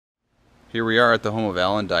Here we are at the home of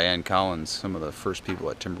Al and Diane Collins, some of the first people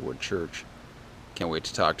at Timberwood Church. Can't wait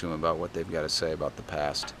to talk to them about what they've got to say about the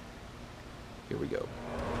past. Here we go.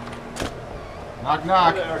 Knock,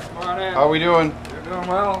 knock. Hey there, come on in. How are we doing? You're doing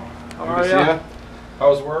well. How Good are to you? see ya.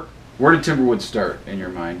 How's work? Where did Timberwood start in your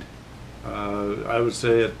mind? I would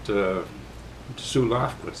say at Sue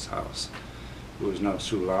Lofquist's house, who is now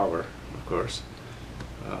Sue Lauer, of course.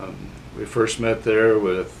 We first met there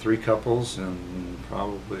with 3 couples in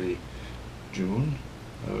probably June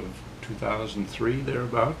of 2003,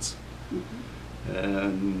 thereabouts. Mm-hmm.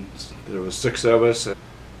 And there was 6 of us.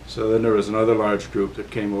 So then there was another large group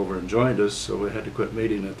that came over and joined us, so we had to quit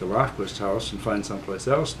meeting at the Lofquist house and find someplace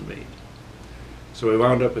else to meet. So we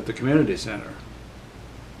wound up at the community center.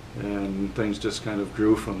 And things just kind of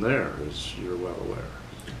grew from there, as you're well aware.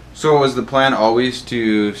 So was the plan always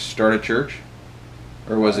to start a church?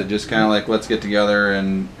 Or was it just kind of like, let's get together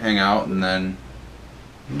and hang out and then...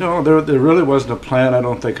 No, there really wasn't a plan, I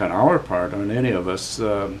don't think, on our part, on any of us.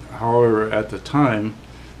 However, at the time,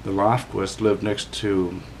 the Lofquist lived next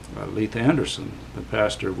to Leith Anderson, the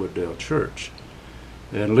pastor of Wooddale Church.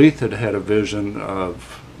 And Leith had had a vision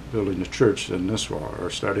of building a church in Nisswa, or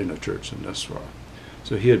starting a church in Nisswa.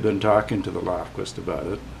 So he had been talking to the Lofquist about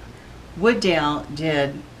it. Wooddale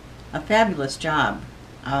did a fabulous job.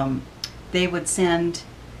 They would send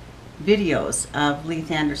videos of Leith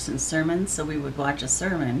Anderson's sermons, so we would watch a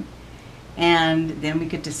sermon, and then we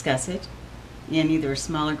could discuss it in either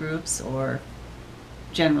smaller groups or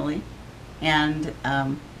generally, and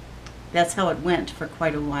that's how it went for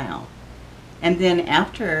quite a while. And then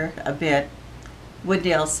after a bit,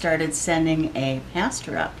 Wooddale started sending a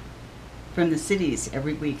pastor up from the cities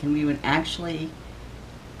every week, and we would actually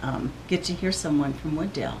get to hear someone from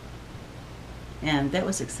Wooddale, and that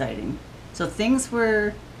was exciting. So things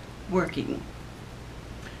were working.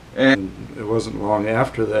 And it wasn't long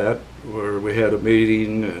after that where we had a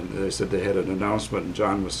meeting, and they said they had an announcement, and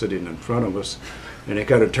John was sitting in front of us, and he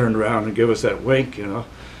kind of turned around and gave us that wink, you know.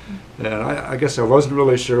 And I guess I wasn't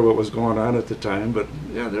really sure what was going on at the time, but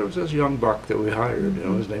yeah, there was this young buck that we hired, you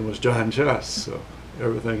know, his name was John Juss, so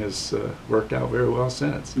everything has worked out very well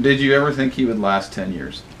since. Did you ever think he would last 10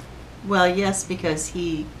 years? Well, yes, because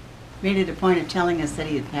he made it a point of telling us that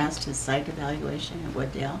he had passed his psych evaluation at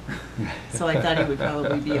Wooddale, so I thought he would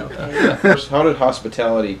probably be okay. First, how did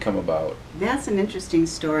hospitality come about? That's an interesting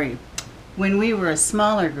story. When we were a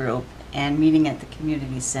smaller group and meeting at the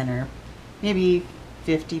community center, maybe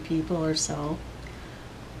 50 people or so,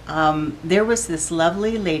 there was this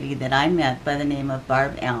lovely lady that I met by the name of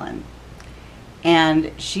Barb Allen.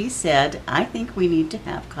 And she said, I think we need to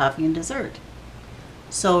have coffee and dessert.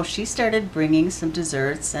 So she started bringing some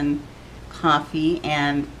desserts and coffee,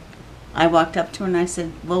 and I walked up to her and I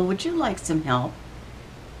said, well, would you like some help?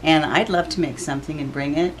 And I'd love to make something and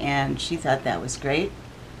bring it, and she thought that was great.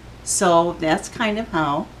 So that's kind of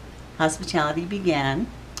how hospitality began.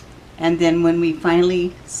 And then when we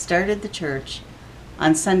finally started the church,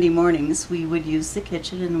 on Sunday mornings we would use the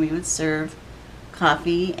kitchen and we would serve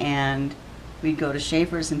coffee, and we'd go to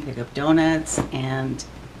Schaefer's and pick up donuts, and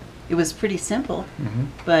it was pretty simple,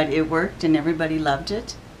 but it worked and everybody loved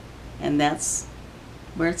it, and that's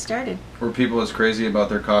where it started. Were people as crazy about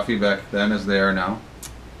their coffee back then as they are now?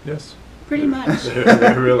 Yes. Pretty much.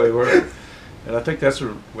 They really were. And I think that's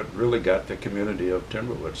what really got the community of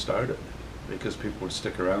Timberwood started, because people would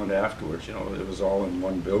stick around afterwards. You know, it was all in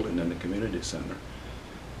one building in the community center.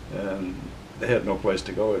 And they had no place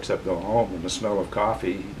to go except go home, and the smell of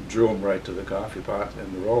coffee drew them right to the coffee pot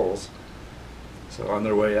and the rolls. So on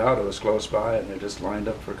their way out, it was close by, and they just lined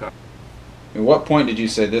up for coffee. At what point did you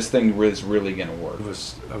say this thing is really going to work?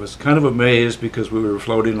 I was kind of amazed, because we were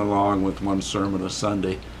floating along with one sermon a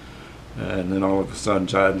Sunday, and then all of a sudden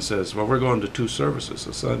John says, well, we're going to 2 services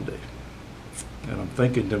a Sunday. And I'm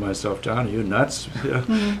thinking to myself, John, are you nuts?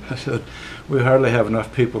 I said, we hardly have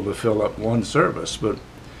enough people to fill up one service, but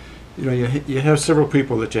you know, you have several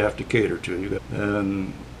people that you have to cater to.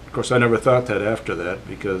 And of course I never thought that after that,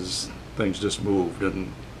 because things just moved,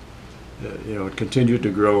 and you know, it continued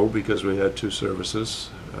to grow because we had 2 services.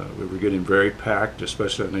 We were getting very packed,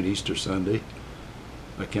 especially on an Easter Sunday.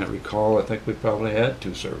 I can't recall, I think we probably had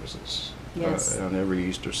 2 services on every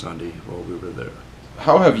Easter Sunday while we were there.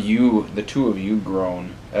 How have you, the 2 of you,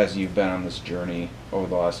 grown as you've been on this journey over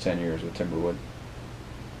the last 10 years with Timberwood?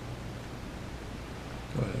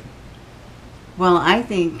 Go ahead. Well, I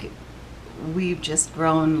think we've just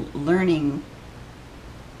grown learning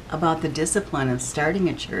about the discipline of starting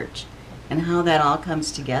a church and how that all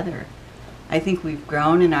comes together. I think we've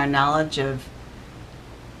grown in our knowledge of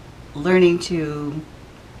learning to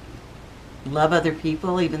love other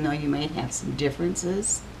people, even though you may have some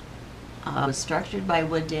differences. was structured by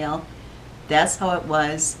Wooddale. That's how it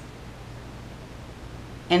was.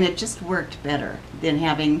 And it just worked better than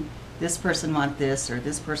having this person want this or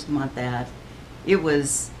this person want that. It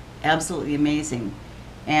was absolutely amazing.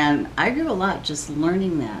 And I grew a lot just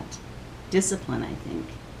learning that discipline, I think.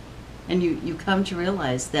 And you come to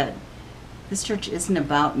realize that this church isn't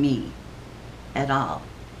about me at all.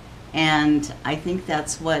 And I think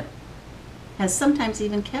that's what has sometimes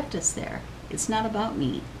even kept us there. It's not about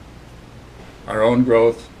me. Our own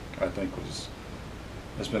growth, I think,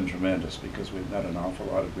 has been tremendous because we've met an awful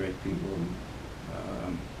lot of great people.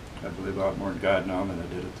 I believe a lot more in God now than I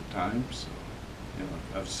did at the time. So, you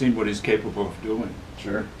know, I've seen what He's capable of doing.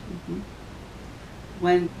 Sure. Mm-hmm.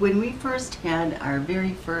 When we first had our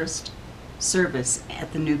very first service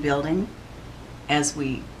at the new building, as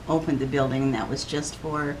we opened the building, that was just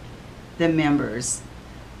for the members.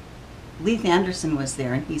 Leith Anderson was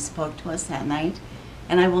there and he spoke to us that night.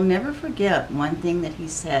 And I will never forget one thing that he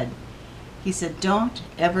said. He said, "Don't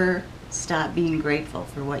ever stop being grateful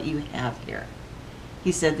for what you have here."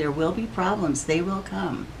 He said, "There will be problems, they will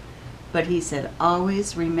come. But," he said,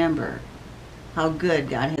 "always remember how good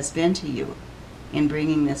God has been to you in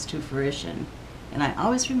bringing this to fruition." And I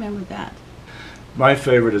always remember that. My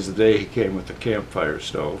favorite is the day he came with the campfire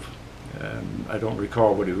stove. And I don't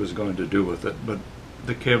recall what he was going to do with it, but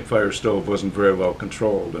the campfire stove wasn't very well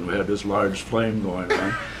controlled, and we had this large flame going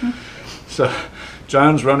on. So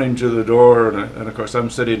John's running to the door, and of course I'm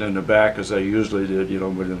sitting in the back as I usually did, you know,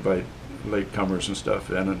 would invite latecomers and stuff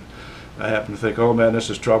in, and I happened to think, oh man, this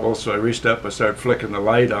is trouble, so I reached up, I started flicking the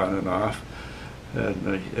light on and off in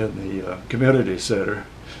the community center.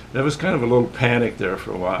 There was kind of a little panic there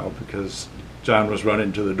for a while because John was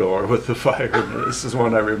running to the door with the fire, and this is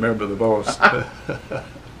one I remember the most.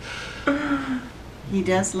 He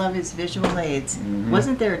does love his visual aids. Mm-hmm.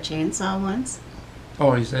 Wasn't there a chainsaw once?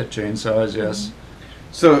 Oh, he's had chainsaws, yes.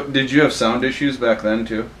 So, did you have sound issues back then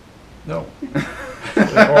too? No.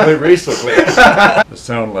 Only recently. The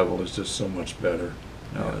sound level is just so much better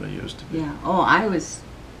now than it used to be. Yeah. Oh, I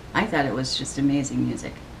thought it was just amazing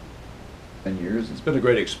music. 10 years. It's been a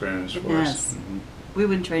great experience for Yes. us. Mm-hmm. We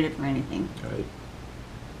wouldn't trade it for anything. Right.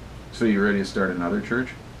 So you ready to start another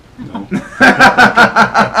church? No.